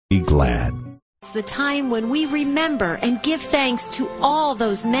glad. It's the time when we remember and give thanks to all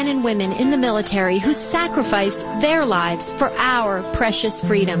those men and women in the military who sacrificed their lives for our precious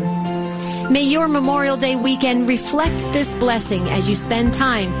freedom. May your Memorial Day weekend reflect this blessing as you spend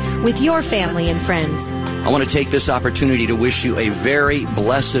time with your family and friends. I want to take this opportunity to wish you a very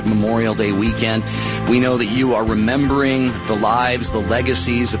blessed Memorial Day weekend. We know that you are remembering the lives, the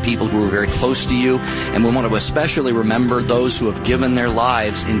legacies of people who are very close to you, and we want to especially remember those who have given their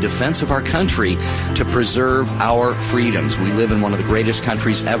lives in defense of our country to preserve our freedoms. We live in one of the greatest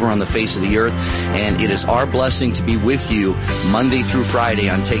countries ever on the face of the earth, and it is our blessing to be with you Monday through Friday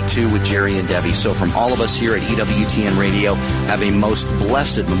on Take Two with Jerry and Debbie. So from all of us here at EWTN Radio, have a most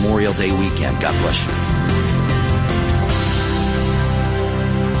blessed Memorial Day weekend. God bless you.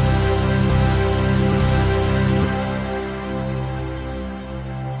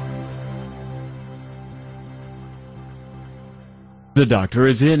 The Doctor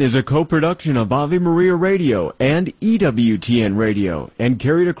Is In is a co-production of Ave Maria Radio and EWTN Radio and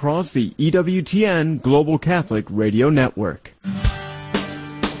carried across the EWTN Global Catholic Radio Network.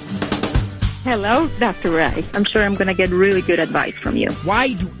 Hello, Dr. Ray. I'm sure I'm going to get really good advice from you.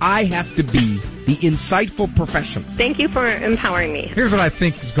 Why do I have to be the insightful professional? Thank you for empowering me. Here's what I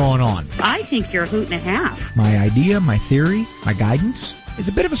think is going on. I think you're a hoot and a half. My idea, my theory, my guidance is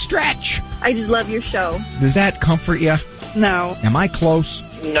a bit of a stretch. I just love your show. Does that comfort you? No. Am I close?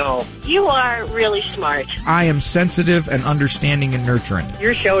 No. You are really smart. I am sensitive and understanding and nurturing.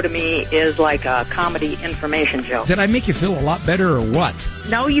 Your show to me is like a comedy information show. Did I make you feel a lot better or what?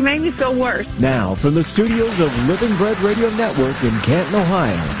 No, you made me feel worse. Now, from the studios of Living Bread Radio Network in Canton,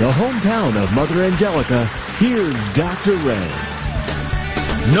 Ohio, the hometown of Mother Angelica, here's Dr. Ray.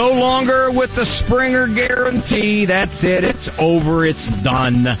 No longer with the Springer guarantee. That's it. It's over. It's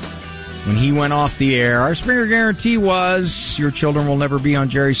done. When he went off the air, our Springer guarantee was your children will never be on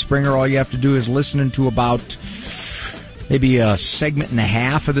Jerry Springer. All you have to do is listen to about maybe a segment and a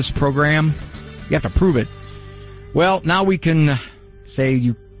half of this program. You have to prove it. Well, now we can say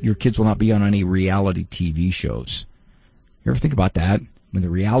your kids will not be on any reality TV shows. You ever think about that? When the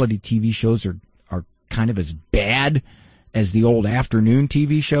reality TV shows are kind of as bad as the old afternoon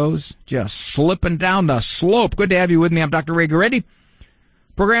TV shows? Just slipping down the slope. Good to have you with me. I'm Dr. Ray Goretti.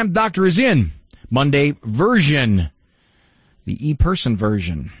 Program Doctor Is In, Monday version, the e-person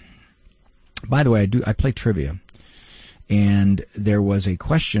version. By the way, I play trivia, and there was a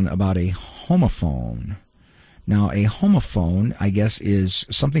question about a homophone. Now, a homophone, I guess, is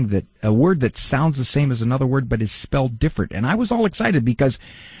a word that sounds the same as another word but is spelled different. And I was all excited because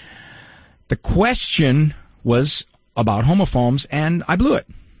the question was about homophones, and I blew it.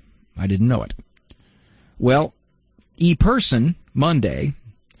 I didn't know it. Well, e-person, Monday,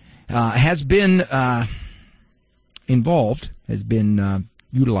 has been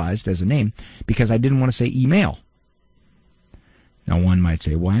utilized as a name because I didn't want to say email. Now, one might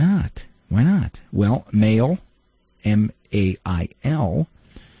say, why not? Why not? Well, mail, M-A-I-L,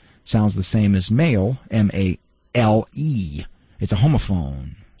 sounds the same as male, M-A-L-E. It's a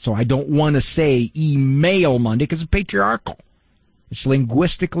homophone. So I don't want to say email Monday because it's patriarchal. It's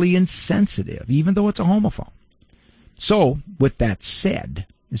linguistically insensitive, even though it's a homophone. So, with that said,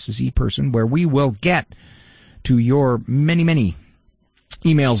 this is ePerson, where we will get to your many, many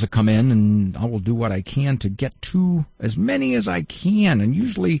emails that come in, and I will do what I can to get to as many as I can, and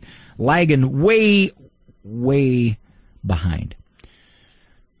usually lagging way, way behind.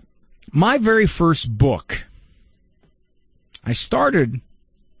 My very first book, I started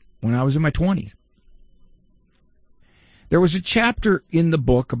when I was in my 20s. There was a chapter in the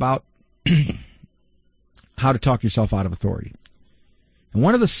book about how to talk yourself out of authority. And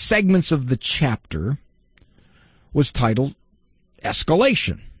one of the segments of the chapter was titled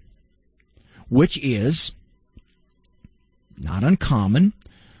Escalation, which is not uncommon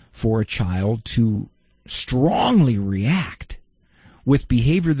for a child to strongly react with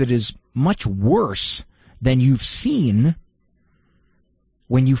behavior that is much worse than you've seen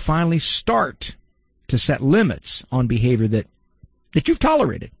when you finally start to set limits on behavior that you've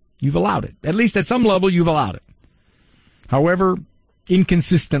tolerated. You've allowed it. At least at some level, you've allowed it. However,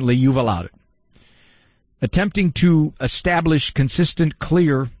 inconsistently, you've allowed it. Attempting to establish consistent,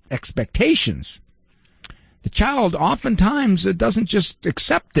 clear expectations. The child oftentimes doesn't just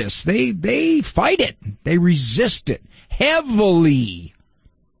accept this. They fight it. They resist it heavily.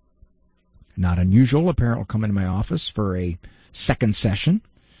 Not unusual. A parent will come into my office for a second session,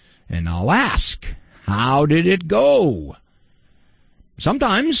 and I'll ask, how did it go?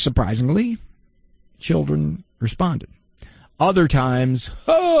 Sometimes, surprisingly, children responded. Other times,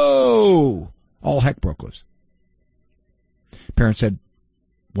 all heck broke loose. Parents said,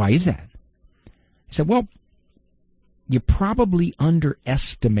 why is that? I said, well, you probably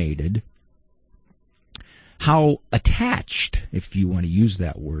underestimated how attached, if you want to use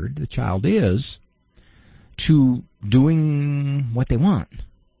that word, the child is to doing what they want,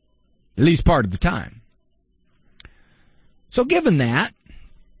 at least part of the time. So given that,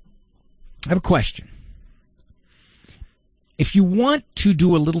 I have a question. If you want to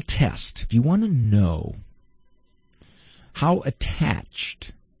do a little test, if you want to know how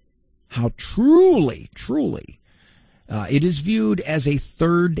attached, how truly it is viewed as a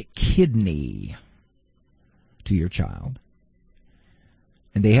third kidney to your child,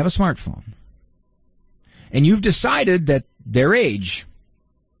 and they have a smartphone, and you've decided that their age,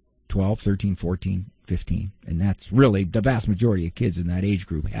 12, 13, 14, 15, and that's really the vast majority of kids in that age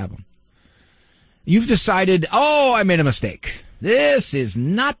group have them. You've decided, oh, I made a mistake. This is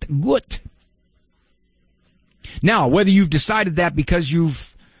not good. Now, whether you've decided that because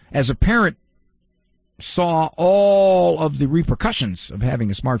you've, as a parent, saw all of the repercussions of having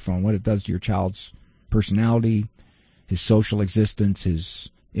a smartphone, what it does to your child's personality, his social existence, his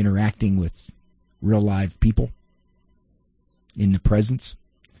interacting with real live people in the presence,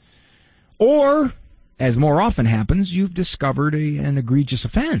 or, as more often happens, you've discovered an egregious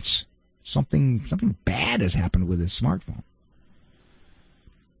offense. Something bad has happened with his smartphone.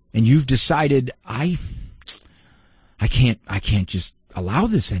 And you've decided, I can't just allow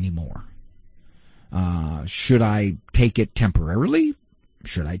this anymore. Should I take it temporarily?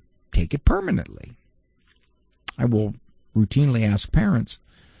 Should I take it permanently? I will routinely ask parents,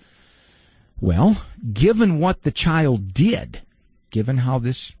 well, given what the child did, given how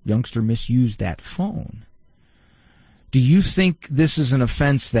this youngster misused that phone, do you think this is an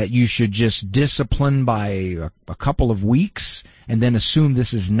offense that you should just discipline by a couple of weeks and then assume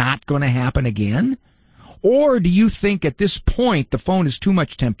this is not going to happen again? Or do you think at this point the phone is too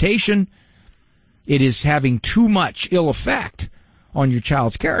much temptation, it is having too much ill effect on your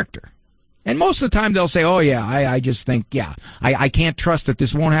child's character? And most of the time they'll say, oh yeah, I just think, I can't trust that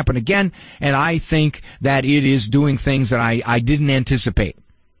this won't happen again, and I think that it is doing things that I didn't anticipate.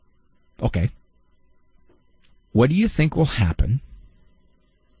 Okay. What do you think will happen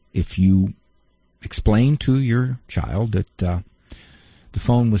if you explain to your child that the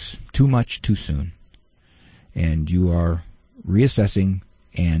phone was too much too soon, and you are reassessing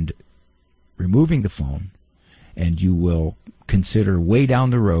and removing the phone, and you will consider way down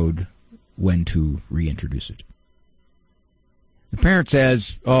the road when to reintroduce it? The parent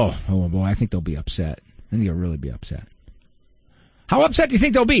says, oh boy, I think they'll be upset. I think they'll really be upset. How upset do you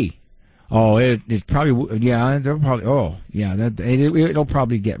think they'll be? Oh, it probably, yeah, they'll probably, oh, yeah, it'll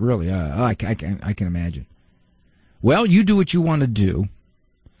probably get really, I can imagine. Well, you do what you want to do,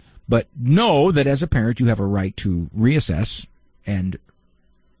 but know that as a parent you have a right to reassess and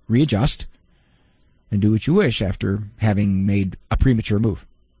readjust and do what you wish after having made a premature move.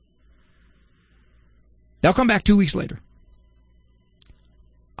 They'll come back 2 weeks later.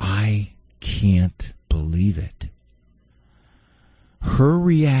 I can't believe it. Her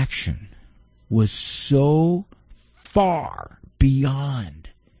reaction was so far beyond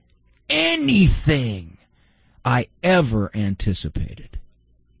anything I ever anticipated.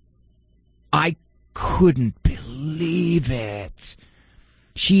 I couldn't believe it.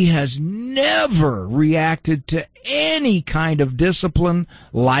 She has never reacted to any kind of discipline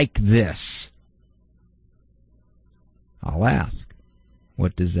like this. I'll ask,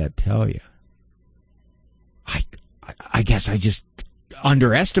 what does that tell you? I guess I just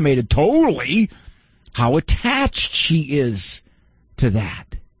underestimated totally how attached she is to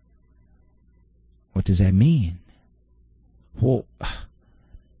that. What does that mean? Well,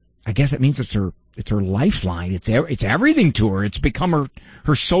 I guess it means it's her lifeline. It's everything to her. It's become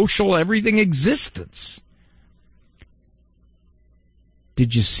her social everything existence.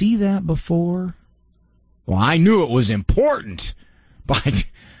 Did you see that before? Well, I knew it was important, but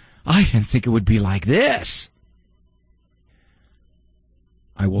I didn't think it would be like this.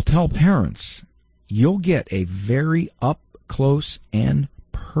 I will tell parents, you'll get a very up-close and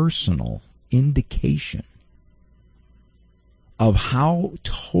personal indication of how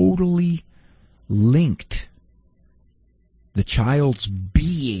totally linked the child's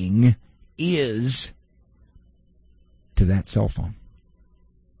being is to that cell phone.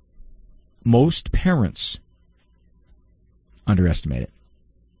 Most parents underestimate it.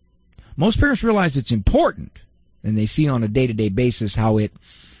 Most parents realize it's important, and they see on a day-to-day basis how it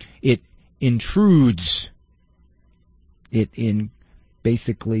intrudes,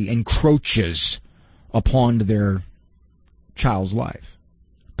 basically encroaches upon their child's life.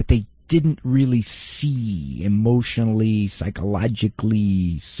 But they didn't really see emotionally,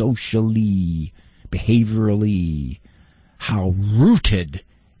 psychologically, socially, behaviorally how rooted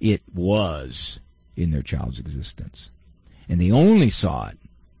it was in their child's existence. And they only saw it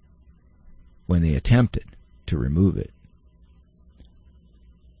when they attempted to remove it.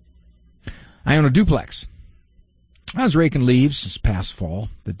 I own a duplex. I was raking leaves this past fall,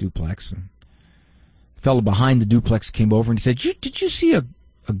 the duplex. And the fellow behind the duplex came over and he said, did you see a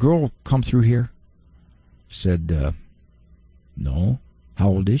girl come through here? I said, no. How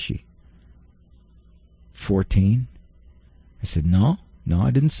old is she? 14. I said, no,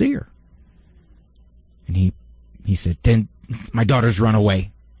 I didn't see her. And he said, then my daughter's run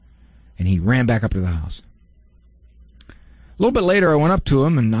away. And he ran back up to the house. A little bit later, I went up to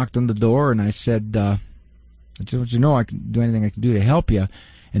him and knocked on the door, and I said, I just want you to know I can do anything I can do to help you.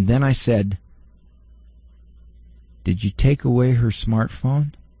 And then I said, did you take away her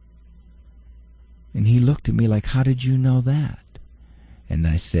smartphone? And he looked at me like, how did you know that? And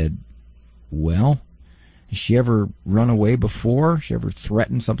I said, well, has she ever run away before? Has she ever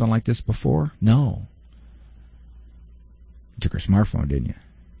threatened something like this before? No. You took her smartphone, didn't you?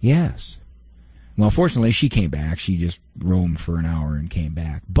 Yes. Well, fortunately, she came back. She just roamed for an hour and came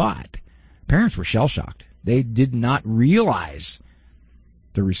back. But parents were shell-shocked. They did not realize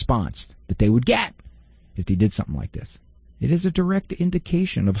the response that they would get if they did something like this. It is a direct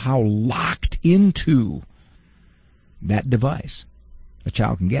indication of how locked into that device a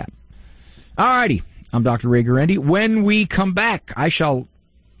child can get. All righty. I'm Dr. Ray Guarendi. When we come back, I shall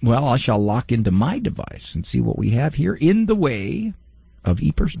lock into my device and see what we have here in the way of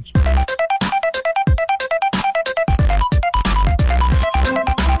e-persons.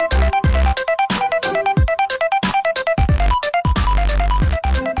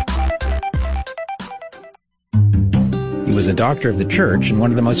 He was a doctor of the church and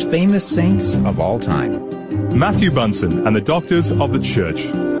one of the most famous saints of all time. Matthew Bunson and the Doctors of the Church.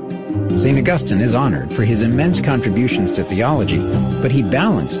 St. Augustine is honored for his immense contributions to theology, but he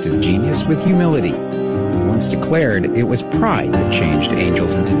balanced his genius with humility. He once declared it was pride that changed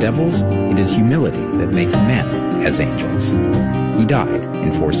angels into devils. It is humility that makes men as angels. He died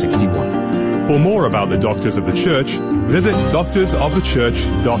in 461. For more about the Doctors of the Church, visit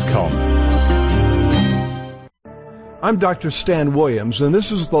doctorsofthechurch.com. I'm Dr. Stan Williams, and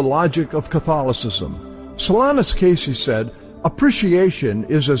this is The Logic of Catholicism. Solanus Casey said, appreciation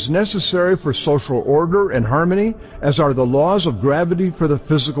is as necessary for social order and harmony as are the laws of gravity for the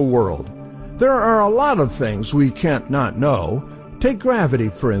physical world. There are a lot of things we can't not know. Take gravity,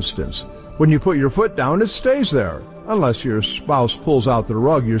 for instance. When you put your foot down, it stays there, unless your spouse pulls out the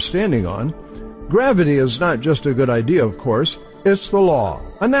rug you're standing on. Gravity is not just a good idea, of course. It's the law,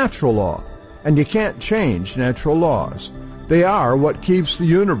 a natural law. And you can't change natural laws. They are what keeps the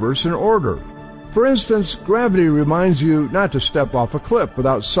universe in order. For instance, gravity reminds you not to step off a cliff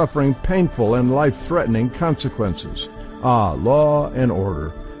without suffering painful and life-threatening consequences. Ah, law and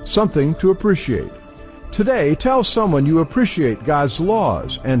order. Something to appreciate. Today, tell someone you appreciate God's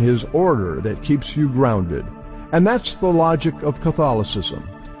laws and His order that keeps you grounded. And that's the logic of Catholicism.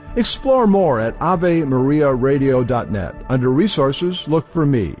 Explore more at AveMariaRadio.net. Under Resources, look for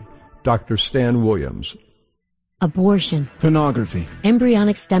me, Dr. Stan Williams. Abortion, Pornography,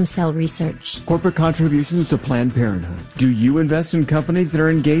 embryonic stem cell research, corporate contributions to Planned Parenthood. Do you invest in companies that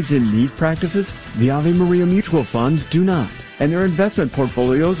are engaged in these practices? The Ave Maria Mutual Funds do not, and their investment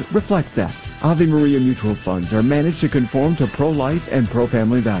portfolios reflect that. Ave Maria Mutual Funds are managed to conform to pro-life and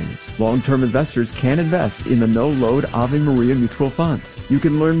pro-family values. Long-term investors can invest in the no-load Ave Maria Mutual Funds. You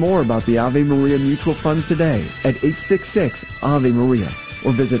can learn more about the Ave Maria Mutual Funds today at 866-AVE-MARIA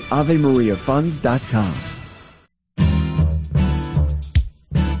or visit AveMariaFunds.com.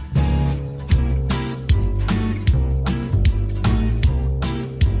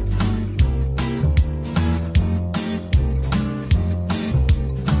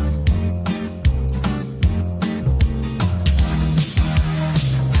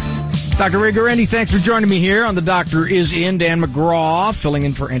 Dr. Ray Guarendi, thanks for joining me here on The Doctor Is In. Dan McGraw, filling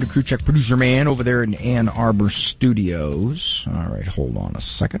in for Andrew Kruchek, producer man, over there in Ann Arbor Studios. All right, hold on a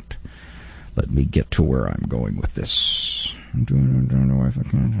second. Let me get to where I'm going with this.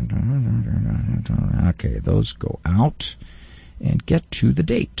 Okay, those go out. And get to the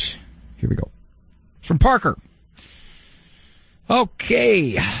date. Here we go. It's from Parker.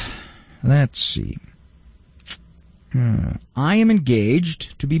 Okay, let's see. I am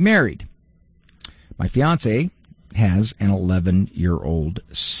engaged to be married. My fiancé has an 11-year-old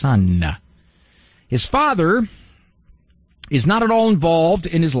son. His father is not at all involved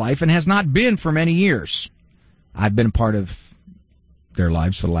in his life and has not been for many years. I've been a part of their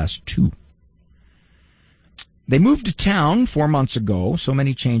lives for the last 2. They moved to town 4 months ago, so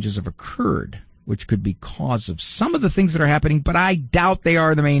many changes have occurred, which could be cause of some of the things that are happening, but I doubt they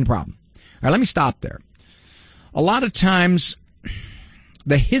are the main problem. All right, let me stop there. A lot of times,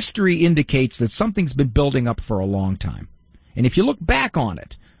 the history indicates that something's been building up for a long time. And if you look back on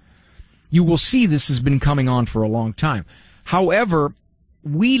it, you will see this has been coming on for a long time. However,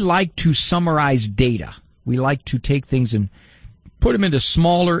 we like to summarize data. We like to take things and put them into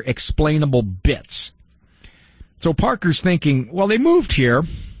smaller, explainable bits. So Parker's thinking, well, they moved here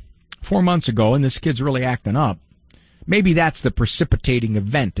 4 months ago, and this kid's really acting up. Maybe that's the precipitating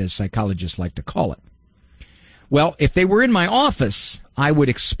event, as psychologists like to call it. Well, if they were in my office, I would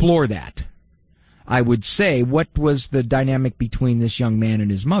explore that. I would say, what was the dynamic between this young man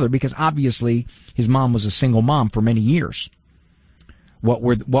and his mother? Because obviously his mom was a single mom for many years. What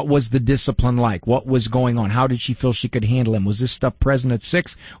was the discipline like? What was going on? How did she feel she could handle him? Was this stuff present at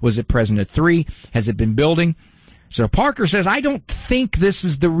 6? Was it present at 3? Has it been building? So Parker says, I don't think this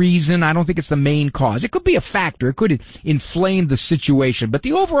is the reason. I don't think it's the main cause. It could be a factor. It could inflame the situation. But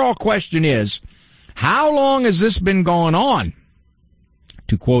the overall question is, how long has this been going on?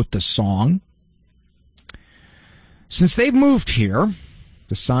 To quote the song, since they've moved here,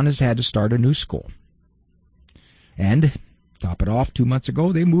 the son has had to start a new school. And, top it off, 2 months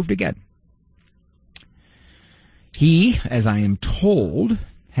ago, they moved again. He, as I am told,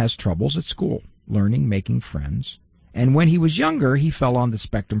 has troubles at school, learning, making friends. And when he was younger, he fell on the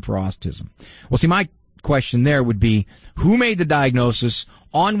spectrum for autism. Well, see, my question there would be, who made the diagnosis,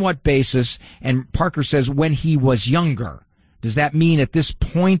 on what basis? And Parker says, when he was younger. Does that mean at this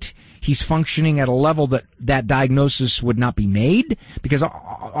point he's functioning at a level that diagnosis would not be made? Because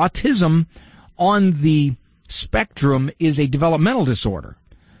autism on the spectrum is a developmental disorder.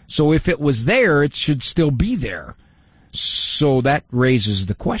 So if it was there, it should still be there. So that raises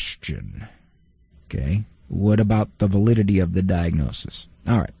the question. Okay, what about the validity of the diagnosis?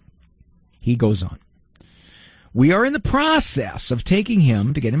 All right, he goes on. We are in the process of taking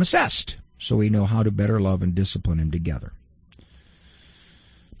him to get him assessed so we know how to better love and discipline him together.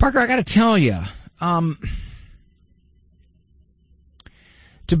 Parker, I got to tell you,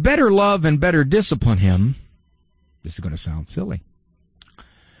 to better love and better discipline him, this is going to sound silly,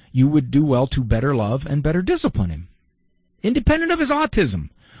 you would do well to better love and better discipline him, independent of his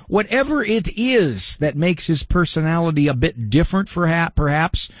autism. Whatever it is that makes his personality a bit different,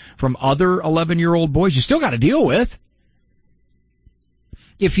 perhaps, from other 11-year-old boys, you still got to deal with.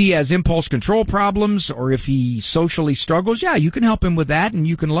 If he has impulse control problems or if he socially struggles, yeah, you can help him with that and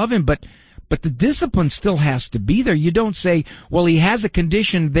you can love him, but the discipline still has to be there. You don't say, well, he has a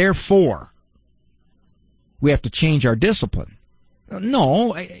condition, therefore we have to change our discipline.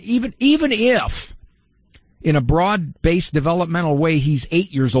 No, even if in a broad-based developmental way he's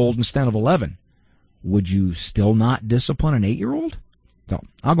 8 years old instead of 11, would you still not discipline an 8-year-old? So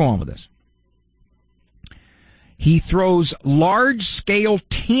I'll go on with this. He throws large-scale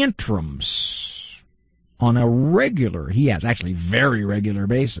tantrums on a very regular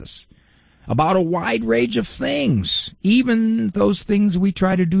basis about a wide range of things, even those things we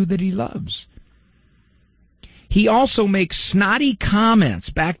try to do that he loves. He also makes snotty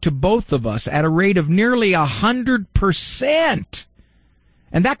comments back to both of us at a rate of nearly 100%.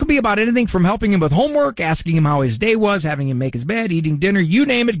 And that could be about anything from helping him with homework, asking him how his day was, having him make his bed, eating dinner, you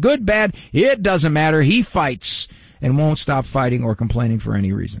name it, good, bad, it doesn't matter. He fights and won't stop fighting or complaining for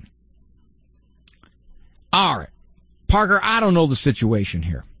any reason. All right. Parker, I don't know the situation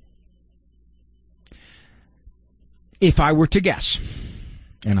here. If I were to guess,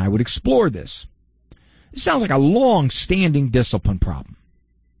 and I would explore this, it sounds like a long-standing discipline problem.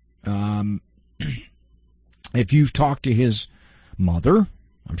 If you've talked to his mother,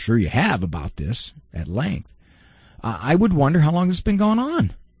 I'm sure you have about this at length, I would wonder how long this has been going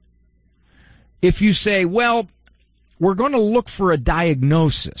on. If you say, well, we're going to look for a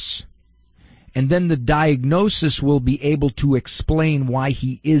diagnosis, and then the diagnosis will be able to explain why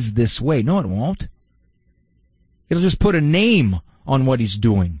he is this way. No, it won't. It'll just put a name on what he's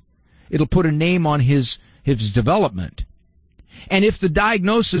doing. It'll put a name on his development. And if the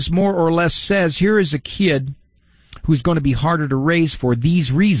diagnosis more or less says, here is a kid who's going to be harder to raise for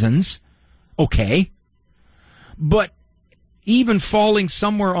these reasons, okay. But even falling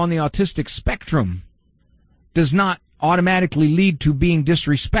somewhere on the autistic spectrum does not automatically lead to being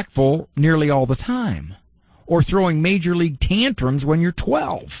disrespectful nearly all the time or throwing major league tantrums when you're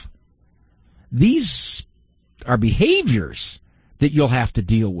 12. These are behaviors that you'll have to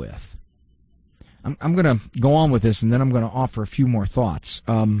deal with. I'm going to go on with this, and then I'm going to offer a few more thoughts.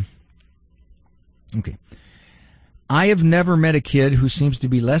 Okay. I have never met a kid who seems to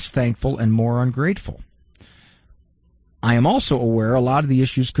be less thankful and more ungrateful. I am also aware a lot of the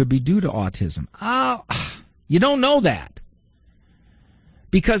issues could be due to autism. You don't know that.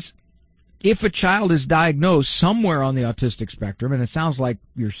 Because if a child is diagnosed somewhere on the autistic spectrum, and it sounds like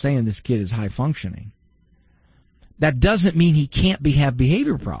you're saying this kid is high functioning, that doesn't mean he can't have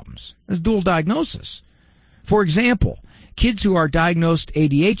behavior problems. There's dual diagnosis. For example, kids who are diagnosed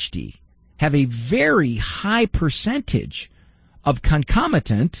ADHD have a very high percentage of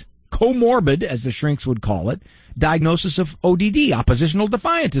concomitant, comorbid, as the shrinks would call it, diagnosis of ODD, oppositional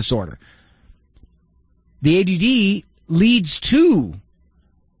defiant disorder. The ADD leads to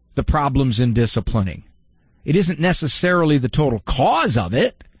the problems in disciplining. It isn't necessarily the total cause of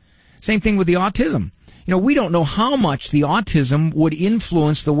it. Same thing with the autism. We don't know how much the autism would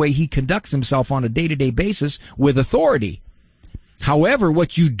influence the way he conducts himself on a day-to-day basis with authority. However,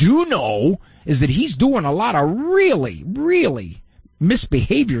 what you do know is that he's doing a lot of really, really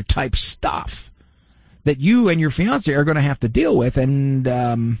misbehavior type stuff that you and your fiancé are going to have to deal with. And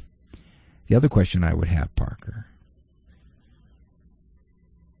the other question I would have, Parker,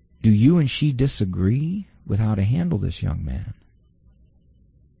 do you and she disagree with how to handle this young man?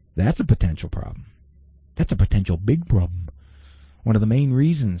 That's a potential problem. That's a potential big problem. One of the main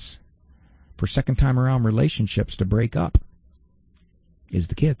reasons for second-time-around relationships to break up is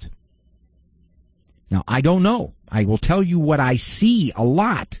the kids. Now, I don't know. I will tell you what I see a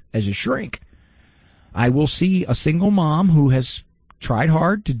lot as a shrink. I will see a single mom who has tried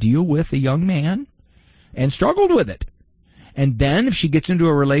hard to deal with a young man and struggled with it. And then if she gets into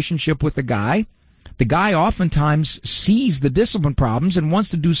a relationship with the guy oftentimes sees the discipline problems and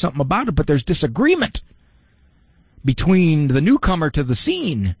wants to do something about it, but there's disagreement between the newcomer to the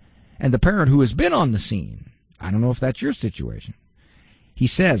scene and the parent who has been on the scene. I don't know if that's your situation. He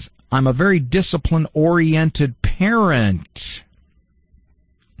says, I'm a very discipline-oriented parent.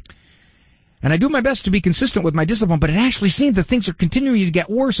 And I do my best to be consistent with my discipline, but it actually seems that things are continuing to get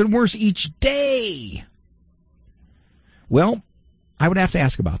worse and worse each day. Well, I would have to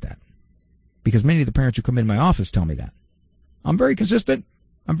ask about that, because many of the parents who come in my office tell me that. I'm very consistent.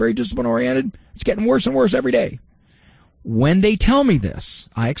 I'm very discipline-oriented. It's getting worse and worse every day. When they tell me this,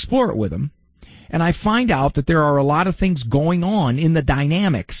 I explore it with them, and I find out that there are a lot of things going on in the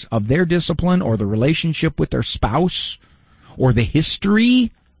dynamics of their discipline or the relationship with their spouse or the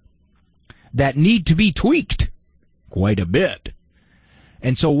history that need to be tweaked quite a bit.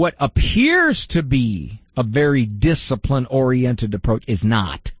 And so what appears to be a very discipline-oriented approach is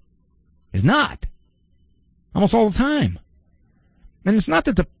not. Almost all the time. And it's not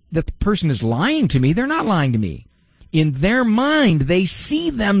that the person is lying to me. They're not lying to me. In their mind, they see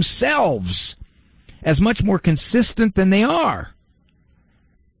themselves as much more consistent than they are.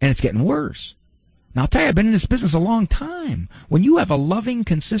 And it's getting worse. Now, I'll tell you, I've been in this business a long time. When you have a loving,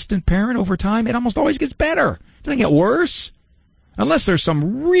 consistent parent over time, it almost always gets better. It doesn't get worse. Unless there's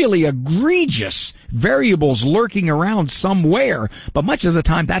some really egregious variables lurking around somewhere. But much of the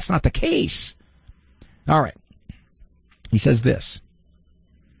time, that's not the case. All right. He says this.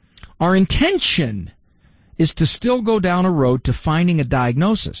 Our intention is to still go down a road to finding a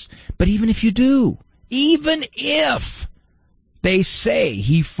diagnosis. But even if you do, even if they say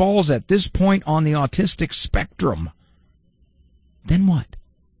he falls at this point on the autistic spectrum, then what?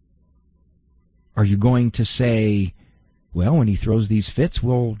 Are you going to say, well, when he throws these fits,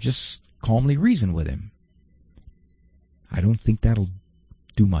 we'll just calmly reason with him? I don't think that'll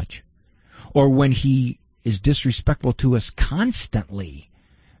do much. Or when he is disrespectful to us constantly,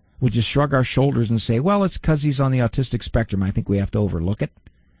 we'll just shrug our shoulders and say, well, it's because he's on the autistic spectrum. I think we have to overlook it.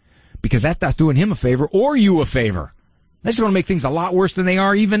 Because that's not doing him a favor or you a favor. That's going to make things a lot worse than they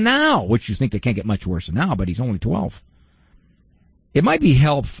are even now, which you think they can't get much worse than now, but he's only 12. It might be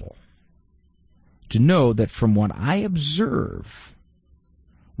helpful to know that from what I observe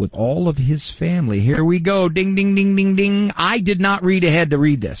with all of his family, here we go, ding, ding, ding, ding, ding. I did not read ahead to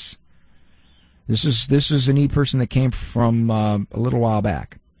read this. This is an e-person that came from a little while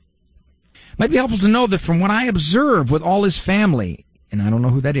back. Might be helpful to know that from what I observe with all his family, and I don't know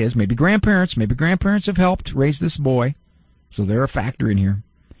who that is, maybe grandparents have helped raise this boy, so they're a factor in here,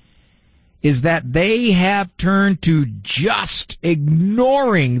 is that they have turned to just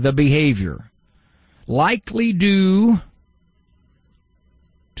ignoring the behavior, likely due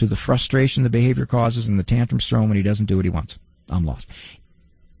to the frustration the behavior causes and the tantrums thrown when he doesn't do what he wants. I'm lost.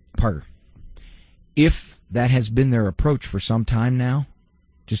 Parker, if that has been their approach for some time now,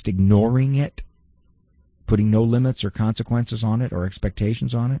 just ignoring it, putting no limits or consequences on it or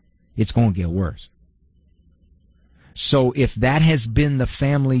expectations on it, it's going to get worse. So if that has been the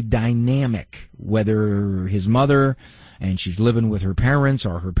family dynamic, whether his mother and she's living with her parents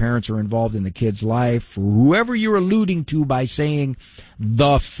or her parents are involved in the kid's life, or whoever you're alluding to by saying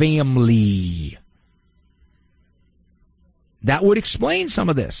the family, that would explain some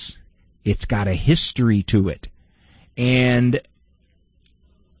of this. It's got a history to it. And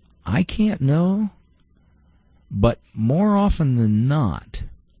I can't know, but more often than not,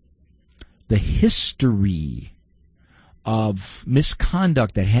 the history of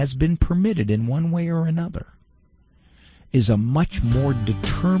misconduct that has been permitted in one way or another is a much more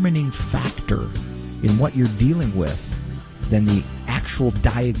determining factor in what you're dealing with than the actual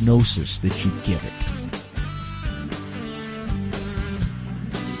diagnosis that you give it.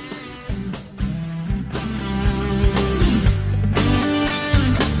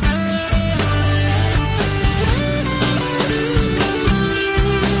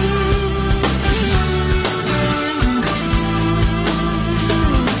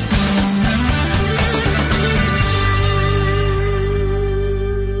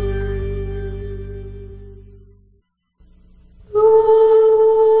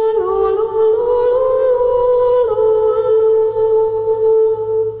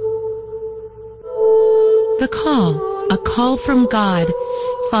 From God.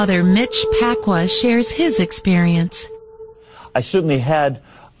 Father Mitch Pacwa shares his experience. I certainly had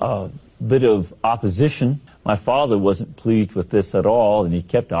a bit of opposition. My father wasn't pleased with this at all, and he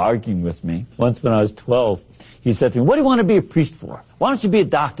kept arguing with me. Once when I was 12, he said to me, "What do you want to be a priest for? Why don't you be a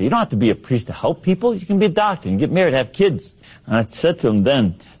doctor? You don't have to be a priest to help people. You can be a doctor and get married, have kids." And I said to him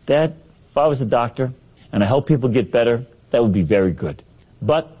then, "Dad, if I was a doctor and I help people get better, that would be very good.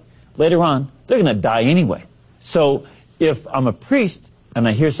 But later on, they're going to die anyway. So if I'm a priest and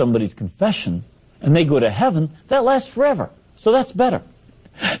I hear somebody's confession and they go to heaven, that lasts forever. So that's better."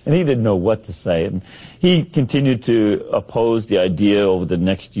 And he didn't know what to say. And he continued to oppose the idea over the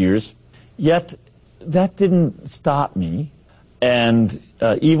next years. Yet that didn't stop me. And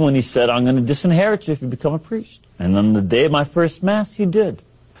even when he said, "I'm going to disinherit you if you become a priest." And on the day of my first Mass, he did.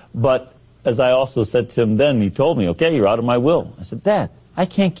 But as I also said to him then, he told me, "Okay, you're out of my will." I said, "Dad, I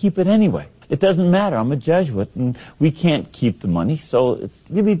can't keep it anyway. It doesn't matter. I'm a Jesuit, and we can't keep the money, so it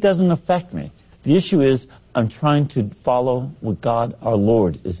really doesn't affect me. The issue is I'm trying to follow what God, our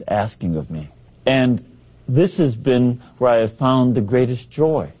Lord, is asking of me." And this has been where I have found the greatest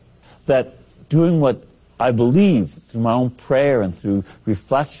joy, that doing what I believe through my own prayer and through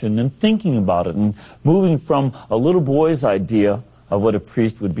reflection and thinking about it and moving from a little boy's idea of what a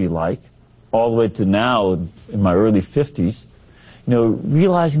priest would be like all the way to now in my early 50s,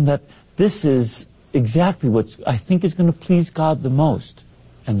 realizing that this is exactly what I think is going to please God the most.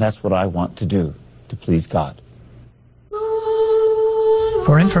 And that's what I want to do, to please God.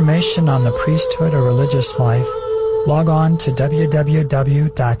 For information on the priesthood or religious life, log on to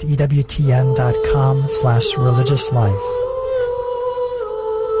www.ewtn.com/religiouslife.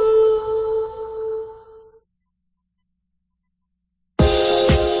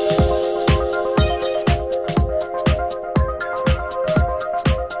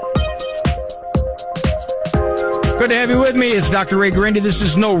 Good to have you with me. It's Dr. Ray Guarendi. This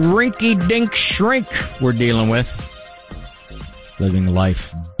is no rinky-dink shrink we're dealing with. Living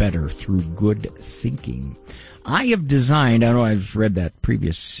life better through good thinking. I have designed, I know I've read that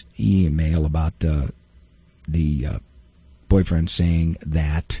previous email about the boyfriend saying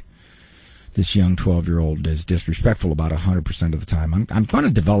that this young 12-year-old is disrespectful about 100% of the time. I'm going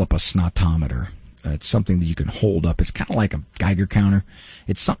to develop a snotometer. It's something that you can hold up. It's kind of like a Geiger counter.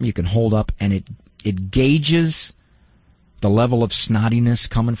 It's something you can hold up, and it gauges the level of snottiness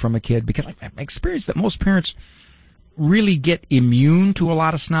coming from a kid, because I've experienced that most parents really get immune to a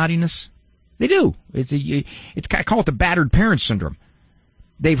lot of snottiness. They do. I call it the battered parent syndrome.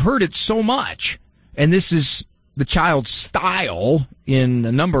 They've heard it so much, and this is the child's style in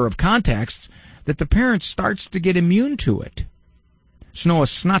a number of contexts, that the parent starts to get immune to it. So a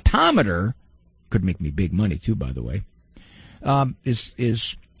snotometer could make me big money too, by the way.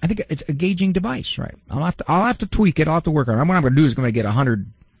 Is I think it's a gauging device, right? I'll have to tweak it. I'll have to work on it. What I'm going to do is I'm going to get 100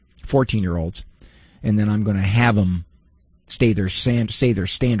 14-year-olds, and then I'm going to have them say their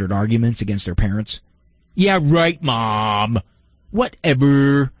standard arguments against their parents. "Yeah, right, Mom.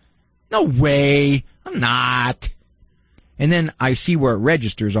 Whatever. No way. I'm not." And then I see where it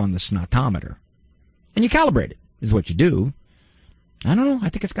registers on the snotometer. And you calibrate it, is what you do. I don't know. I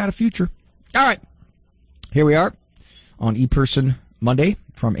think it's got a future. All right. Here we are on ePerson Monday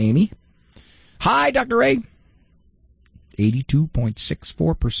from Amy. "Hi, Dr. Ray.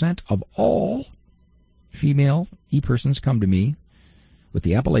 82.64% of all female ePersons come to me with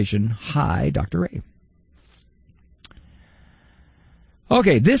the appellation, 'Hi, Dr. Ray.'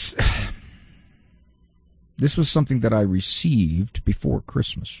 Okay, this was something that I received before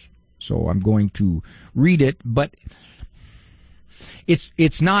Christmas, so I'm going to read it, but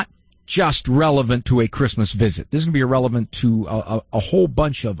it's not just relevant to a Christmas visit. This is going to be relevant to a whole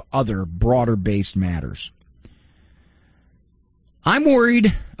bunch of other broader-based matters. I'm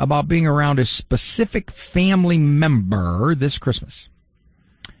worried about being around a specific family member this Christmas.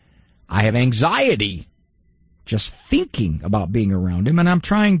 I have anxiety just thinking about being around him, and I'm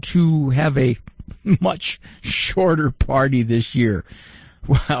trying to have a much shorter party this year.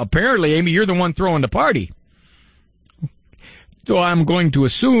 Well, apparently, Amy, you're the one throwing the party. So I'm going to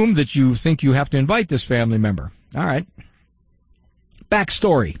assume that you think you have to invite this family member. All right.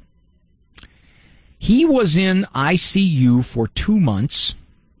 Backstory. He was in ICU for 2 months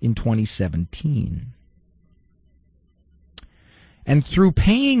in 2017. And through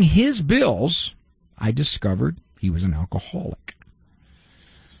paying his bills, I discovered he was an alcoholic.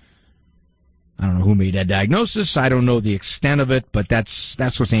 I don't know who made that diagnosis. I don't know the extent of it, but that's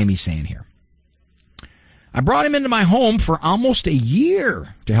what Amy's saying here. I brought him into my home for almost a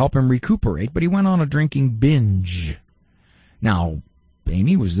year to help him recuperate, but he went on a drinking binge. Now,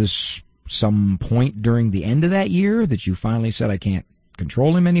 Amy, was this some point during the end of that year that you finally said, I can't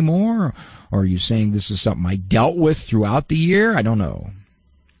control him anymore? Or are you saying this is something I dealt with throughout the year? I don't know.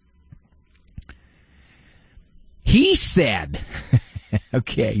 He said,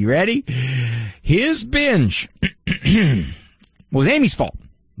 okay, you ready? His binge was Amy's fault.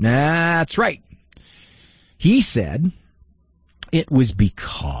 That's right. He said it was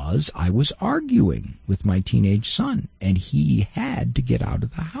because I was arguing with my teenage son, and he had to get out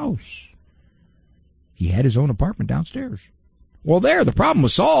of the house. He had his own apartment downstairs. Well, there, the problem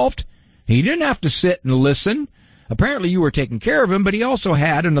was solved. He didn't have to sit and listen. Apparently you were taking care of him, but he also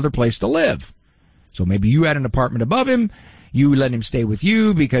had another place to live. So maybe you had an apartment above him. You let him stay with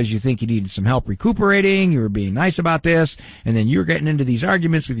you because you think he needed some help recuperating. You were being nice about this. And then you're getting into these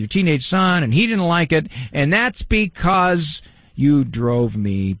arguments with your teenage son, and he didn't like it. And that's because you drove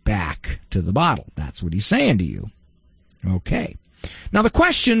me back to the bottle. That's what he's saying to you. Okay. Now, the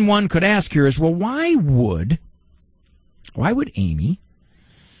question one could ask here is, well, why would Amy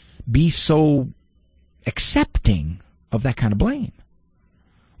be so accepting of that kind of blame?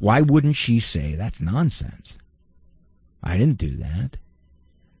 Why wouldn't she say, that's nonsense? I didn't do that.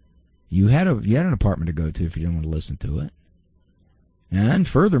 You had an apartment to go to if you didn't want to listen to it. And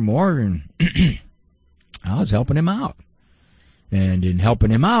furthermore, I was helping him out. And in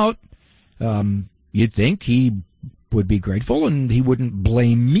helping him out, you'd think he would be grateful and he wouldn't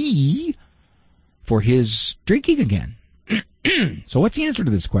blame me for his drinking again. So what's the answer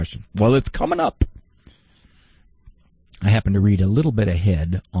to this question? Well, it's coming up. I happen to read a little bit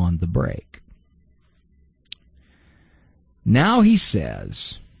ahead on the break. Now he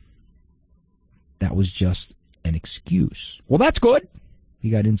says that was just an excuse. Well, that's good.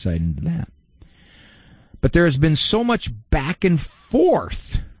 He got insight into that. But there has been so much back and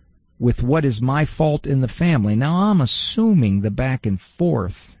forth with what is my fault in the family. Now I'm assuming the back and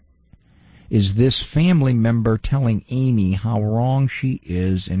forth is this family member telling Amy how wrong she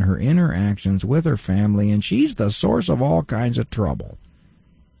is in her interactions with her family, and she's the source of all kinds of trouble.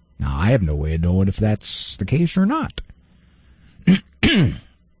 Now, I have no way of knowing if that's the case or not.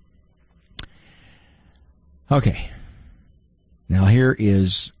 Okay. Now, here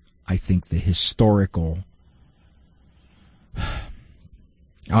is, I think, the historical...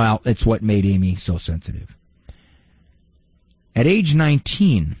 Well, it's what made Amy so sensitive. At age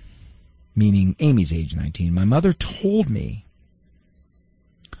 19... meaning Amy's age 19, my mother told me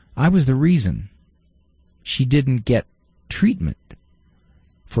I was the reason she didn't get treatment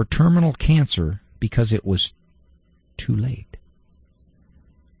for terminal cancer because it was too late.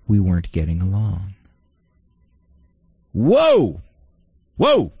 We weren't getting along. Whoa!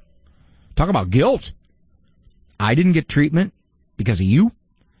 Whoa! Talk about guilt. I didn't get treatment because of you?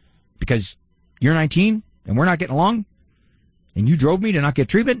 Because you're 19 and we're not getting along? And you drove me to not get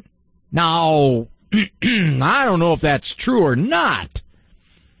treatment? Now, I don't know if that's true or not.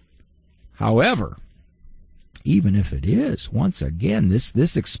 However, even if it is, once again,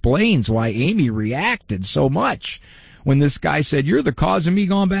 this explains why Amy reacted so much when this guy said, you're the cause of me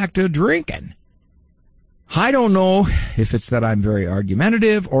going back to drinking. I don't know if it's that I'm very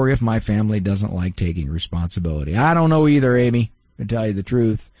argumentative or if my family doesn't like taking responsibility. I don't know either, Amy, to tell you the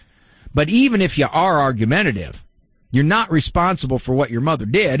truth. But even if you are argumentative, you're not responsible for what your mother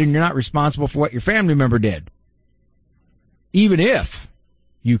did, and you're not responsible for what your family member did. Even if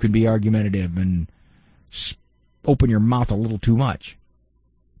you can be argumentative and open your mouth a little too much.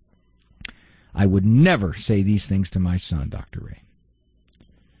 I would never say these things to my son, Dr. Ray.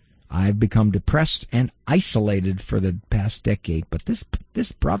 I've become depressed and isolated for the past decade, but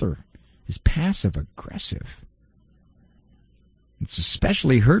this brother is passive-aggressive. It's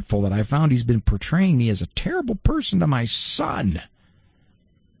especially hurtful that I found he's been portraying me as a terrible person to my son.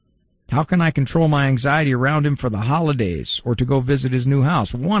 How can I control my anxiety around him for the holidays or to go visit his new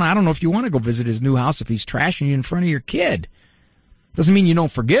house? One, I don't know if you want to go visit his new house if he's trashing you in front of your kid. Doesn't mean you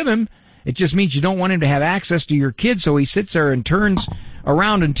don't forgive him. It just means you don't want him to have access to your kid, so he sits there and turns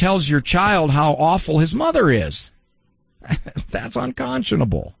around and tells your child how awful his mother is. That's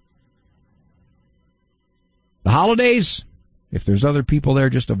unconscionable. The holidays, if there's other people there,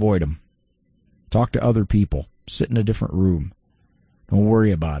 just avoid them. Talk to other people. Sit in a different room. Don't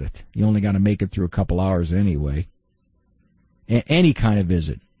worry about it. You only got to make it through a couple hours anyway. Any kind of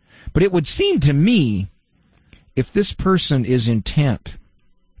visit. But it would seem to me, if this person is intent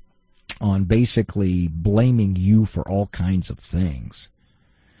on basically blaming you for all kinds of things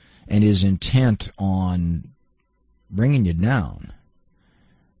and is intent on bringing you down,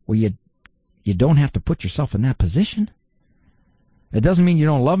 well, you don't have to put yourself in that position. It doesn't mean you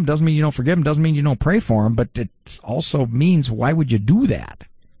don't love him, doesn't mean you don't forgive him, doesn't mean you don't pray for him, but it also means, why would you do that?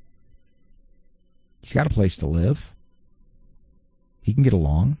 He's got a place to live. He can get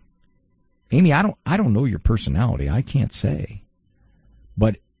along. Amy, I don't know your personality. I can't say.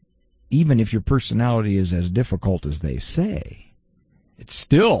 But even if your personality is as difficult as they say, it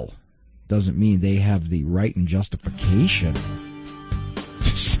still doesn't mean they have the right and justification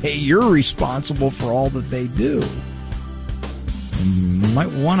to say you're responsible for all that they do. And you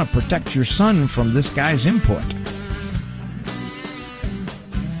might want to protect your son from this guy's input.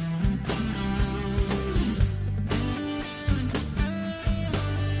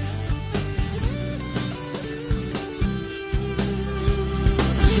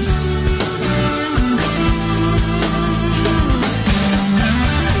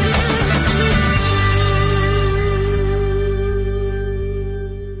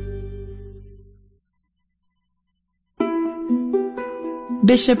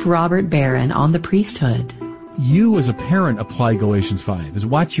 Bishop Robert Barron on the priesthood. You as a parent apply Galatians 5. Is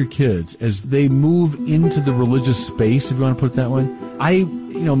watch your kids as they move into the religious space, if you want to put it that way. I,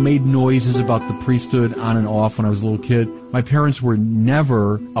 made noises about the priesthood on and off when I was a little kid. My parents were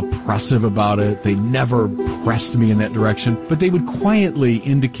never oppressive about it. They never pressed me in that direction. But they would quietly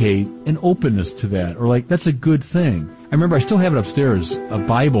indicate an openness to that, or like, that's a good thing. I remember I still have it upstairs, a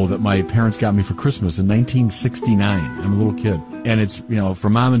Bible that my parents got me for Christmas in 1969. I'm a little kid. And it's,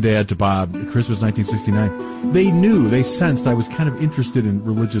 from mom and dad to Bob, Christmas 1969. They sensed I was kind of interested in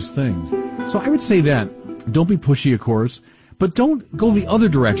religious things. So I would say that. Don't be pushy, of course, but don't go the other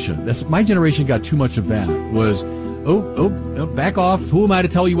direction. My generation got too much of that. Was, back off. Who am I to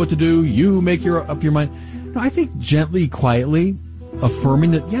tell you what to do? You make up your mind. No, I think gently, quietly,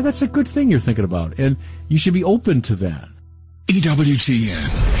 affirming that, that's a good thing you're thinking about, and you should be open to that.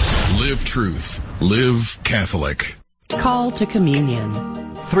 EWTN. Live truth. Live Catholic. Call to communion.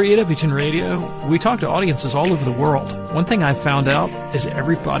 Through EWTN Radio, we talk to audiences all over the world. One thing I've found out is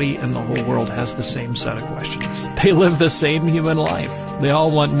everybody in the whole world has the same set of questions. They live the same human life. They all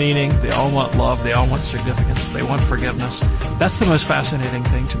want meaning. They all want love. They all want significance. They want forgiveness. That's the most fascinating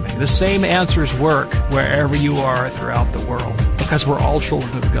thing to me. The same answers work wherever you are throughout the world because we're all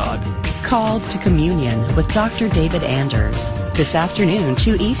children of God. Called to Communion with Dr. David Anders. This afternoon,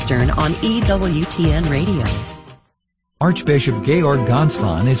 2 Eastern on EWTN Radio. Archbishop Georg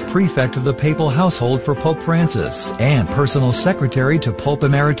Gansmann is prefect of the papal household for Pope Francis and personal secretary to Pope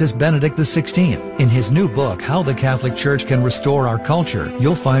Emeritus Benedict XVI. In his new book, How the Catholic Church Can Restore Our Culture,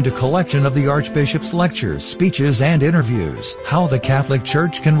 you'll find a collection of the Archbishop's lectures, speeches, and interviews. How the Catholic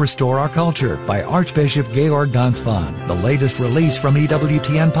Church Can Restore Our Culture by Archbishop Georg Gansmann, the latest release from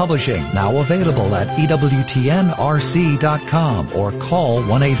EWTN Publishing, now available at EWTNRC.com or call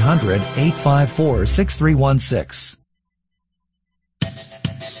 1-800-854-6316.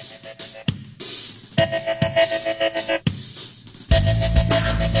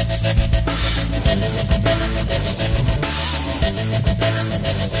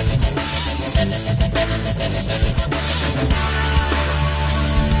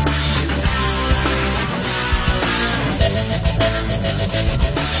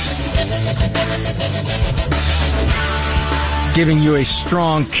 Giving you a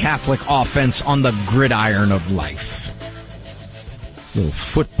strong Catholic offense on the gridiron of life. Little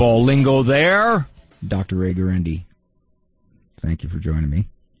football lingo there. Dr. Ray Guarendi. Thank you for joining me.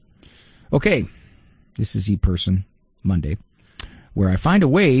 Okay, this is ePerson Monday, where I find a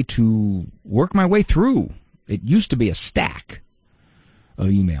way to work my way through. It used to be a stack of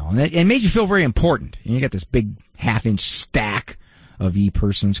email, and it made you feel very important. And you got this big half-inch stack of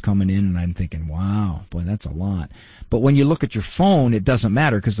e-persons coming in, and I'm thinking, wow, boy, that's a lot. But when you look at your phone, it doesn't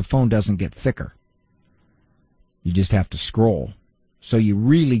matter because the phone doesn't get thicker. You just have to scroll. So you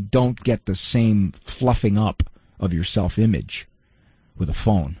really don't get the same fluffing up of your self-image with a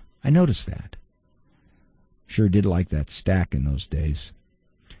phone. I noticed that. Sure did like that stack in those days.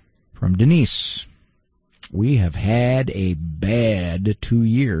 From Denise, we have had a bad 2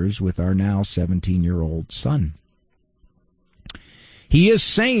 years with our now 17-year-old son. He is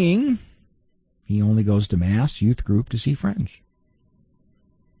saying he only goes to Mass, youth group to see friends.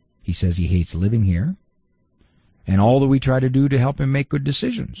 He says he hates living here, and all that we try to do to help him make good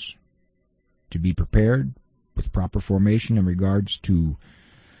decisions, to be prepared with proper formation in regards to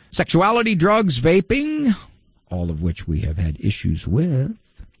sexuality, drugs, vaping, all of which we have had issues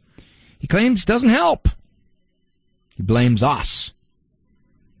with. He claims doesn't help. He blames us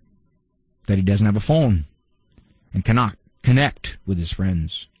that he doesn't have a phone and cannot connect with his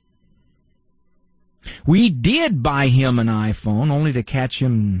friends. We did buy him an iPhone only to catch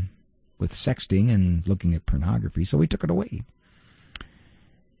him with sexting and looking at pornography, so we took it away.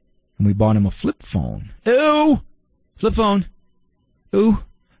 And we bought him a flip phone. Ooh! Flip phone. Ooh.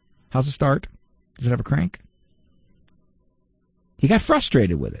 How's it start? Does it have a crank? He got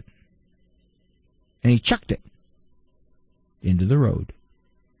frustrated with it. And he chucked it into the road.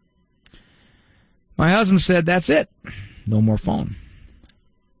 My husband said, that's it. No more phone.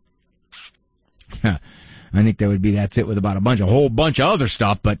 I think that would be that's it with about a whole bunch of other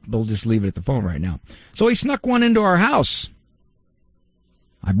stuff, but we'll just leave it at the phone right now. So he snuck one into our house.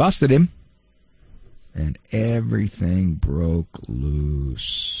 I busted him, and everything broke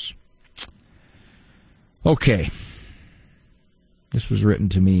loose. Okay. This was written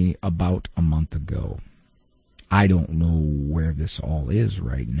to me about a month ago. I don't know where this all is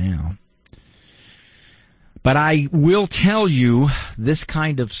right now. But I will tell you, this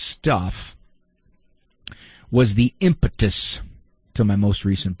kind of stuff was the impetus to my most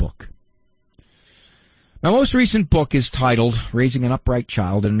recent book. My most recent book is titled Raising an Upright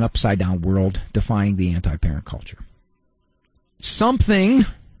Child in an Upside-Down World, Defying the Anti-Parent Culture. Something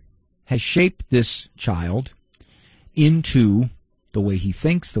has shaped this child into the way he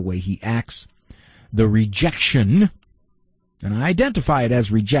thinks, the way he acts, the rejection, and I identify it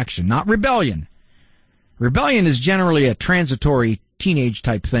as rejection, not rebellion. Rebellion is generally a transitory teenage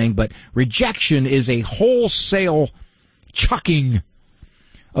type thing, but rejection is a wholesale chucking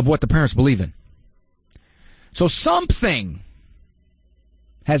of what the parents believe in. So something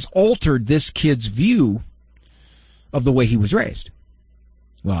has altered this kid's view of the way he was raised.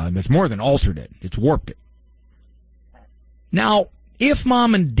 Well, it's more than altered it. It's warped it. Now, if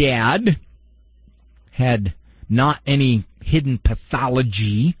mom and dad had not any hidden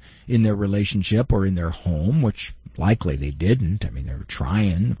pathology in their relationship or in their home, which likely they didn't. I mean, they were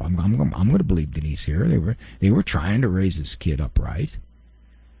trying. I'm going to believe Denise here. They were trying to raise this kid upright.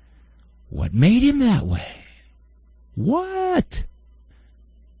 What made him that way? What?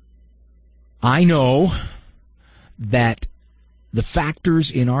 I know that the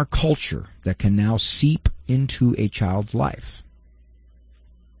factors in our culture that can now seep into a child's life,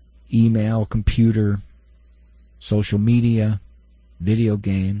 email, computer, social media, video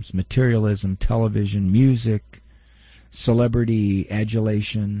games, materialism, television, music, celebrity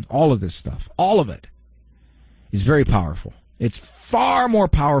adulation, all of this stuff, all of it is very powerful. It's far more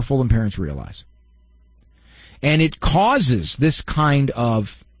powerful than parents realize. And it causes this kind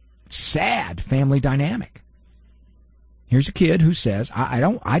of sad family dynamic. Here's a kid who says, I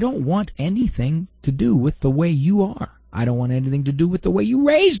don't want anything to do with the way you are. I don't want anything to do with the way you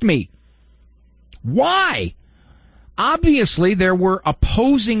raised me. Why? Obviously, there were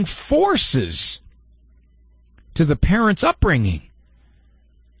opposing forces to the parents' upbringing.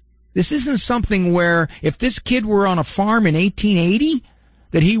 This isn't something where if this kid were on a farm in 1880,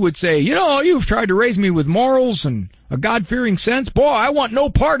 that he would say, you know, you've tried to raise me with morals and a God-fearing sense. Boy, I want no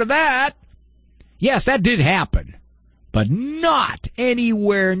part of that. Yes, that did happen, but not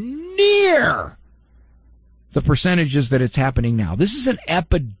anywhere near the percentages that it's happening now. This is an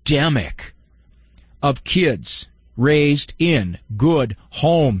epidemic of kids raised in good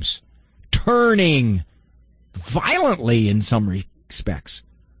homes, turning violently in some respects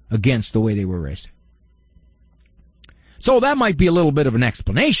against the way they were raised. So that might be a little bit of an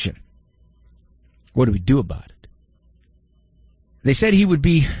explanation. What do we do about it? They said he would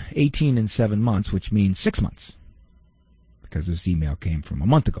be 18 in 7 months, which means 6 months, because this email came from a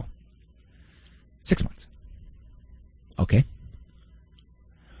month ago. 6 months. Okay.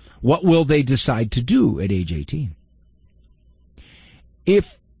 What will they decide to do at age 18?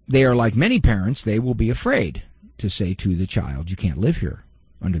 If they are like many parents, they will be afraid to say to the child, you can't live here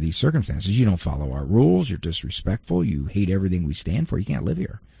under these circumstances. You don't follow our rules. You're disrespectful. You hate everything we stand for. You can't live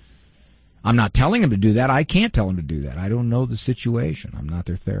here. I'm not telling him to do that. I can't tell him to do that. I don't know the situation. I'm not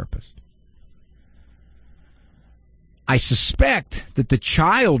their therapist. I suspect that the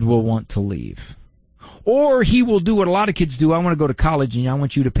child will want to leave. Or he will do what a lot of kids do. I want to go to college and I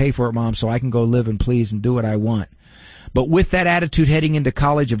want you to pay for it, Mom, so I can go live and please and do what I want. But with that attitude heading into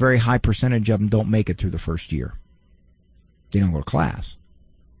college, a very high percentage of them don't make it through the first year. They don't go to class.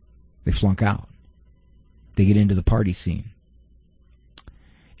 They flunk out. They get into the party scene.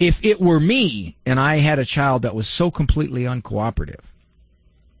 If it were me and I had a child that was so completely uncooperative,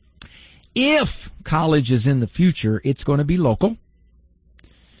 if college is in the future, it's going to be local.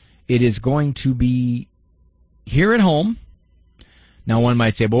 It is going to be here at home. Now one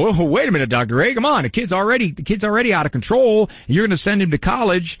might say, well, wait a minute, Dr. Ray, come on, the kid's already out of control, and you're going to send him to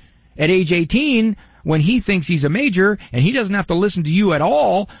college at age 18 when he thinks he's a major and he doesn't have to listen to you at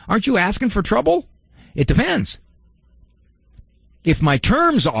all. Aren't you asking for trouble? It depends. If my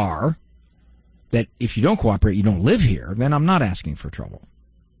terms are that if you don't cooperate, you don't live here, then I'm not asking for trouble.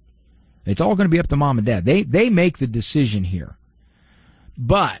 It's all going to be up to Mom and Dad. They make the decision here.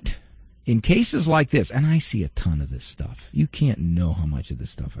 But in cases like this, and I see a ton of this stuff. You can't know how much of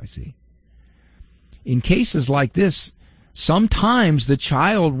this stuff I see. In cases like this, sometimes the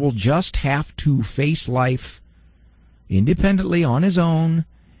child will just have to face life independently on his own,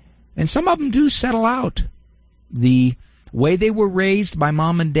 and some of them do settle out. The way they were raised by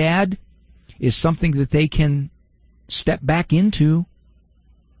Mom and Dad is something that they can step back into.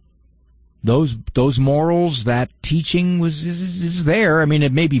 Those morals, that teaching is there. I mean,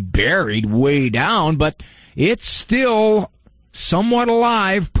 it may be buried way down, but it's still somewhat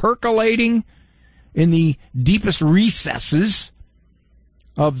alive, percolating in the deepest recesses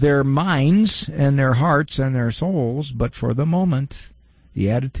of their minds and their hearts and their souls. But for the moment, the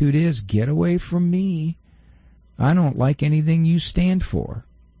attitude is, get away from me. I don't like anything you stand for.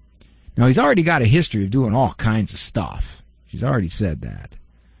 Now, he's already got a history of doing all kinds of stuff. She's already said that.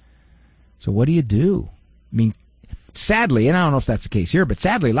 So what do you do? I mean, sadly, and I don't know if that's the case here, but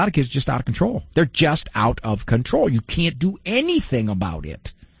sadly, a lot of kids are just out of control. They're just out of control. You can't do anything about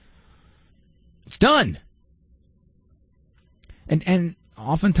it. It's done. And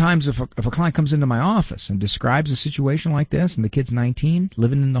oftentimes, if a client comes into my office and describes a situation like this, and the kid's 19,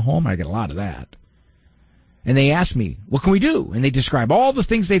 living in the home, I get a lot of that. And they ask me, what can we do? And they describe all the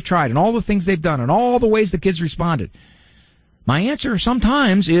things they've tried and all the things they've done and all the ways the kids responded. My answer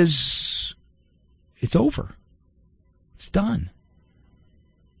sometimes is, it's over. It's done.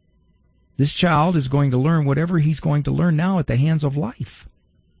 This child is going to learn whatever he's going to learn now at the hands of life.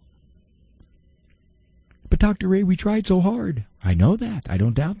 But Dr. Ray, we tried so hard. I know that. I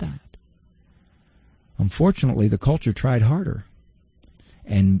don't doubt that. Unfortunately, the culture tried harder.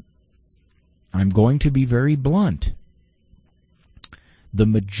 And I'm going to be very blunt. The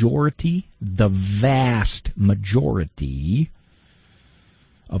majority, the vast majority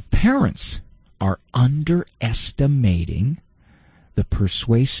of parents are underestimating the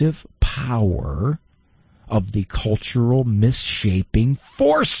persuasive power of the cultural misshaping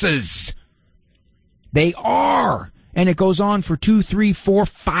forces. They are. And it goes on for 2, 3, 4,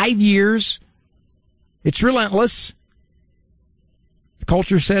 5 years. It's relentless. The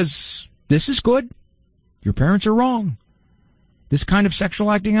culture says, this is good. Your parents are wrong. This kind of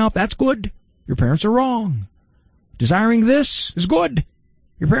sexual acting out, that's good. Your parents are wrong. Desiring this is good.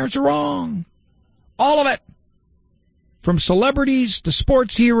 Your parents are wrong. All of it. From celebrities to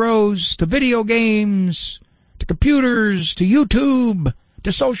sports heroes to video games to computers to YouTube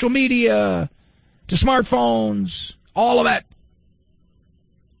to social media to smartphones. All of it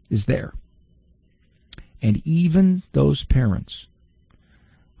is there. And even those parents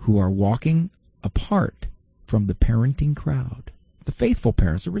who are walking apart from the parenting crowd, the faithful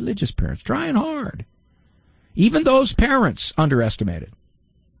parents, the religious parents, trying hard. Even those parents underestimate it.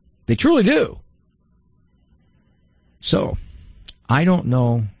 They truly do. So, I don't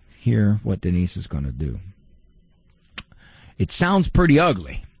know here what Denise is going to do. It sounds pretty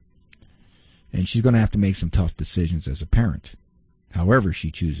ugly. And she's going to have to make some tough decisions as a parent, however she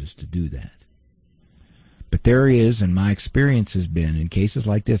chooses to do that. But there is, and my experience has been, in cases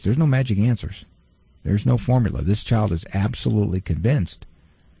like this, there's no magic answers. There's no formula. This child is absolutely convinced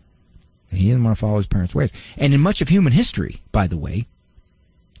that he doesn't want to follow his parents' ways. And in much of human history, by the way,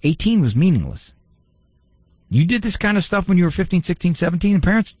 18 was meaningless. You did this kind of stuff when you were 15, 16, 17, and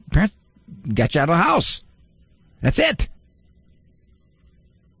parents got you out of the house. That's it.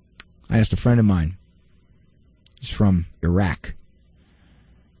 I asked a friend of mine. He's from Iraq.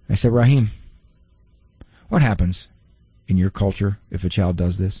 I said, Raheem, What happens in your culture if a child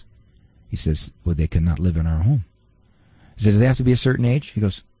does this? He says, well, they cannot live in our home. He said, do they have to be a certain age? He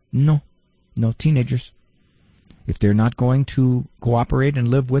goes, no, teenagers. If they're not going to cooperate and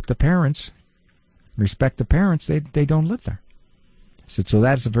live with the parents, respect the parents, they don't live there. I said, so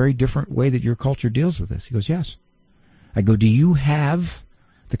that's a very different way that your culture deals with this. He goes, yes. I go, do you have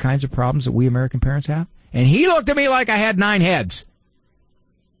the kinds of problems that we American parents have? And he looked at me like I had 9 heads.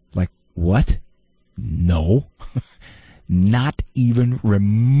 Like, what? No. Not even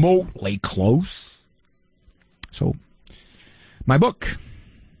remotely close. So, my book,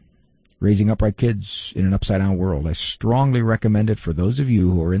 Raising Upright Kids in an Upside-Down World, I strongly recommend it for those of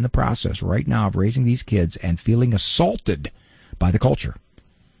you who are in the process right now of raising these kids and feeling assaulted by the culture.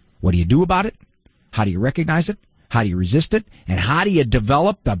 What do you do about it? How do you recognize it? How do you resist it? And how do you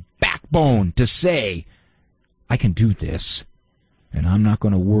develop the backbone to say, I can do this, and I'm not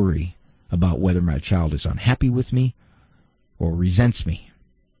going to worry about whether my child is unhappy with me or resents me.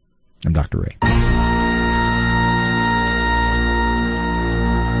 I'm Dr. Ray.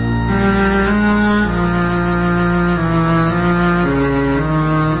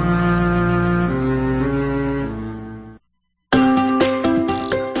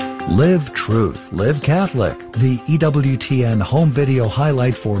 Live Truth, Live Catholic. The EWTN home video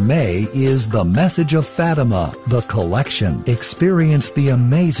highlight for May is The Message of Fatima, the collection. Experience the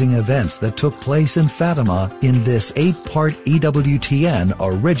amazing events that took place in Fatima in this 8-part EWTN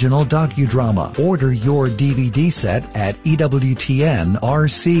original docudrama. Order your DVD set at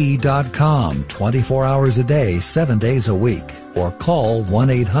EWTNRC.com, 24 hours a day, 7 days a week. Or call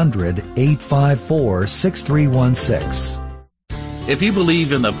 1-800-854-6316. If you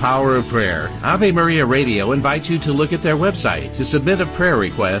believe in the power of prayer, Ave Maria Radio invites you to look at their website to submit a prayer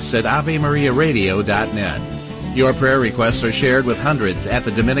request at AveMariaRadio.net. Your prayer requests are shared with hundreds at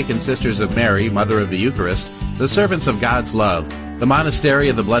the Dominican Sisters of Mary, Mother of the Eucharist, the Servants of God's Love, the Monastery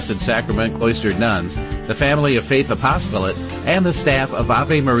of the Blessed Sacrament Cloistered Nuns, the Family of Faith Apostolate, and the staff of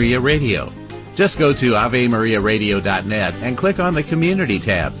Ave Maria Radio. Just go to AveMariaRadio.net and click on the Community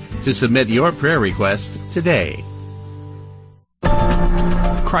tab to submit your prayer request today.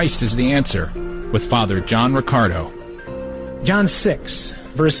 Christ is the Answer with Father John Riccardo. John 6,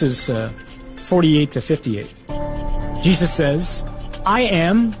 verses 48 to 58. Jesus says, I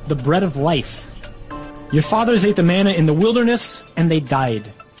am the bread of life. Your fathers ate the manna in the wilderness, and they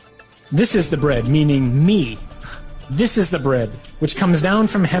died. This is the bread, meaning me. This is the bread which comes down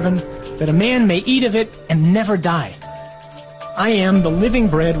from heaven, that a man may eat of it and never die. I am the living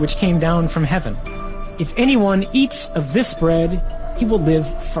bread which came down from heaven. If anyone eats of this bread, he will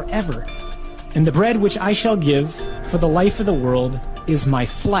live forever. And the bread which I shall give for the life of the world is my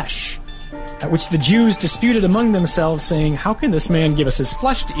flesh. At which the Jews disputed among themselves, saying, how can this man give us his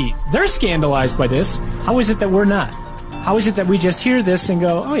flesh to eat? They're scandalized by this. How is it that we're not? How is it that we just hear this and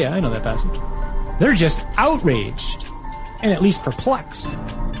go, oh yeah, I know that passage? They're just outraged and at least perplexed.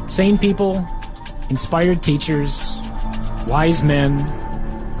 Sane people, inspired teachers, wise men,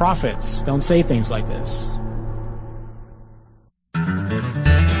 prophets don't say things like this.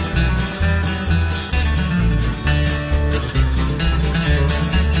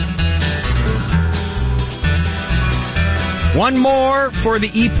 One more for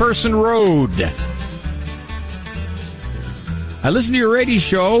the E-Person Road. I listen to your radio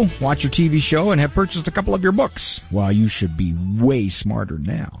show, watch your TV show, and have purchased a couple of your books. Well, you should be way smarter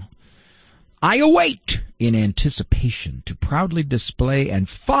now. I await in anticipation to proudly display and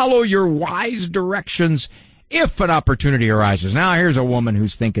follow your wise directions if an opportunity arises. Now, here's a woman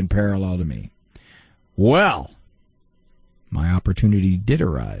who's thinking parallel to me. Well, my opportunity did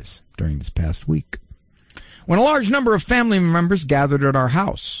arise during this past week, when a large number of family members gathered at our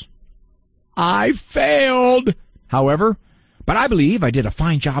house. I failed, however, but I believe I did a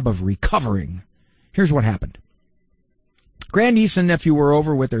fine job of recovering. Here's what happened. Grandniece and nephew were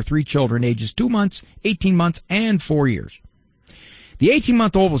over with their 3 children, ages 2 months, 18 months, and 4 years. The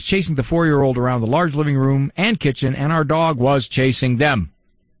 18-month-old was chasing the 4-year-old around the large living room and kitchen, and our dog was chasing them.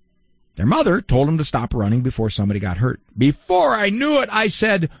 Their mother told him to stop running before somebody got hurt. Before I knew it, I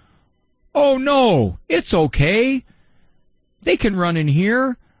said, oh, no, it's okay. They can run in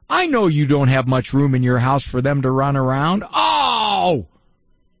here. I know you don't have much room in your house for them to run around. Oh!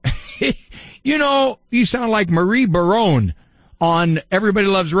 You know, you sound like Marie Barone on Everybody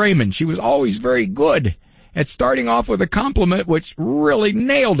Loves Raymond. She was always very good at starting off with a compliment which really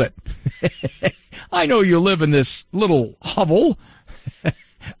nailed it. I know you live in this little hovel.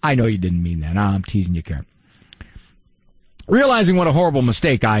 I know you didn't mean that. I'm teasing you, Karen. Realizing what a horrible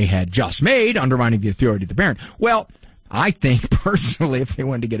mistake I had just made, undermining the authority of the parent. Well, I think, personally, if they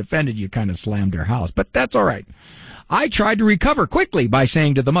wanted to get offended, you kind of slammed their house. But that's all right. I tried to recover quickly by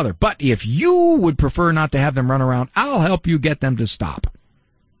saying to the mother, but if you would prefer not to have them run around, I'll help you get them to stop.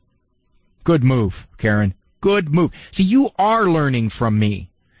 Good move, Karen. Good move. See, you are learning from me.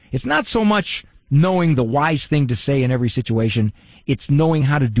 It's not so much knowing the wise thing to say in every situation. It's knowing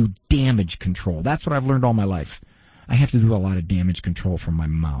how to do damage control. That's what I've learned all my life. I have to do a lot of damage control from my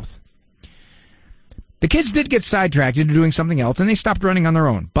mouth. The kids did get sidetracked into doing something else, and they stopped running on their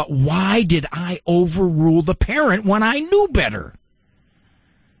own. But why did I overrule the parent when I knew better?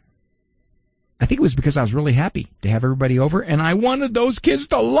 I think it was because I was really happy to have everybody over, and I wanted those kids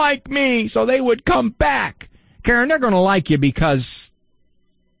to like me so they would come back. Karen, they're going to like you because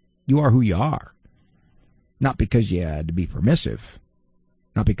you are who you are. Not because you had to be permissive.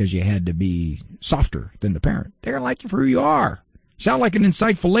 Not because you had to be softer than the parent. They're going to like you for who you are. You sound like an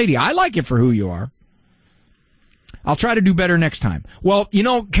insightful lady. I like you for who you are. I'll try to do better next time. Well, you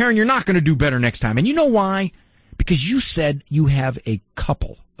know, Karen, you're not going to do better next time. And you know why? Because you said you have a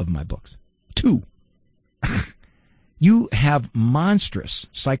couple of my books. 2. You have monstrous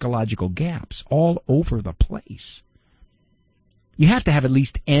psychological gaps all over the place. You have to have at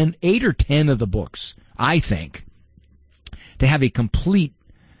least 8 or 10 of the books, I think, to have a complete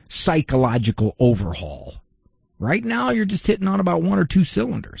psychological overhaul. Right now, you're just hitting on about 1 or 2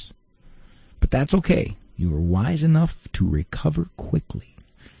 cylinders. But that's okay. You are wise enough to recover quickly.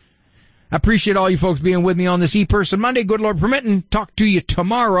 I appreciate all you folks being with me on this E-Person Monday. Good Lord permitting. Talk to you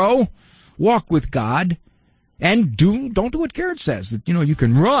tomorrow. Walk with God. And don't do what Garrett says, that, you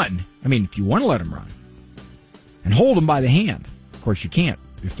can run. I mean, if you want to let them run. And hold them by the hand. Of course, you can't.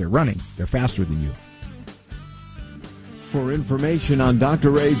 If they're running, they're faster than you. For information on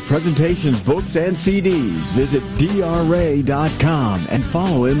Dr. Ray's presentations, books, and CDs, visit drray.com and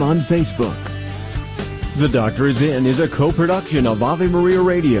follow him on Facebook. The Doctor is In is a co-production of Ave Maria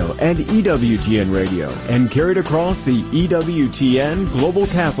Radio and EWTN Radio and carried across the EWTN Global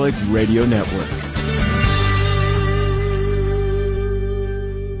Catholic Radio Network.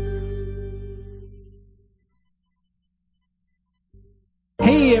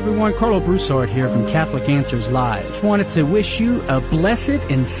 Hey everyone, Carlo Broussard here from Catholic Answers Live. Just wanted to wish you a blessed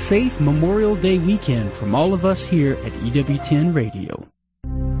and safe Memorial Day weekend from all of us here at EWTN Radio.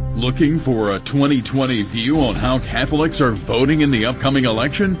 Looking for a 2020 view on how Catholics are voting in the upcoming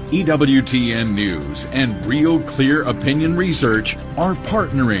election? EWTN News and Real Clear Opinion Research are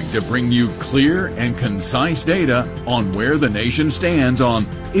partnering to bring you clear and concise data on where the nation stands on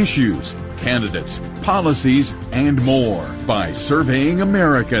issues, candidates, policies, and more by surveying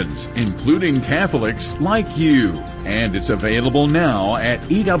Americans, including Catholics like you. And it's available now at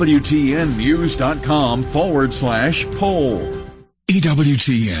EWTNnews.com/poll.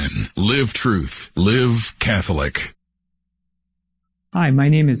 EWTN. Live Truth. Live Catholic. Hi, my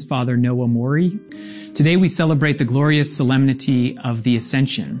name is Father Noah Mori. Today we celebrate the glorious solemnity of the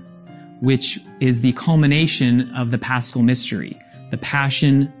Ascension, which is the culmination of the Paschal Mystery, the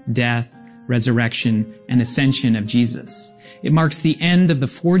Passion, Death, Resurrection, and Ascension of Jesus. It marks the end of the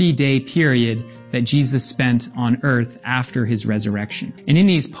 40-day period that Jesus spent on earth after his resurrection. And in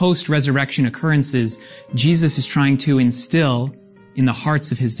these post-resurrection occurrences, Jesus is trying to instill in the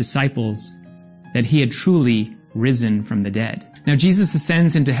hearts of his disciples that he had truly risen from the dead. Now, Jesus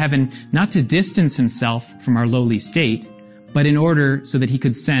ascends into heaven not to distance himself from our lowly state, but in order so that he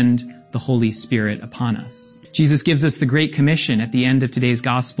could send the Holy Spirit upon us. Jesus gives us the Great Commission at the end of today's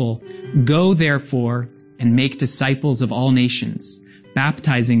Gospel. Go, therefore, and make disciples of all nations,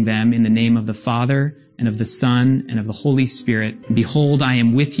 baptizing them in the name of the Father, and of the Son, and of the Holy Spirit. And behold, I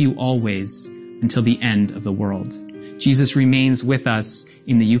am with you always until the end of the world. Jesus remains with us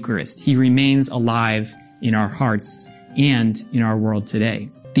in the Eucharist. He remains alive in our hearts and in our world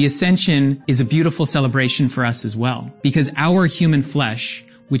today. The Ascension is a beautiful celebration for us as well, because our human flesh,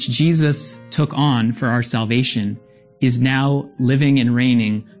 which Jesus took on for our salvation, is now living and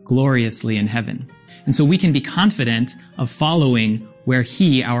reigning gloriously in heaven. And so we can be confident of following where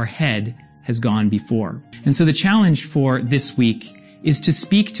he, our head, has gone before. And so the challenge for this week is to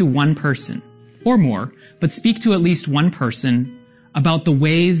speak to one person, or more, but speak to at least one person about the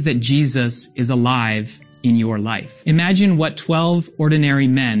ways that Jesus is alive in your life. Imagine what 12 ordinary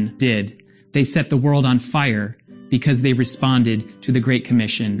men did. They set the world on fire because they responded to the Great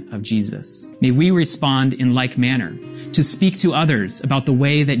Commission of Jesus. May we respond in like manner to speak to others about the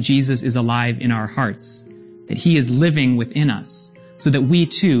way that Jesus is alive in our hearts, that he is living within us, so that we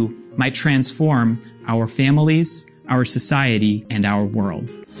too might transform our families, our society, and our world.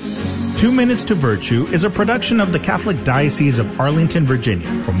 2 Minutes to Virtue is a production of the Catholic Diocese of Arlington,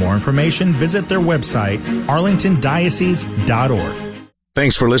 Virginia. For more information, visit their website, arlingtondiocese.org.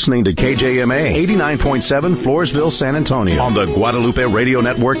 Thanks for listening to KJMA 89.7 Floresville, San Antonio on the Guadalupe Radio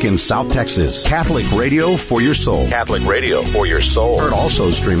Network in South Texas. Catholic radio for your soul. Catholic radio for your soul. Heard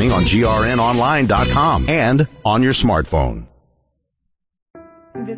also streaming on grnonline.com and on your smartphone.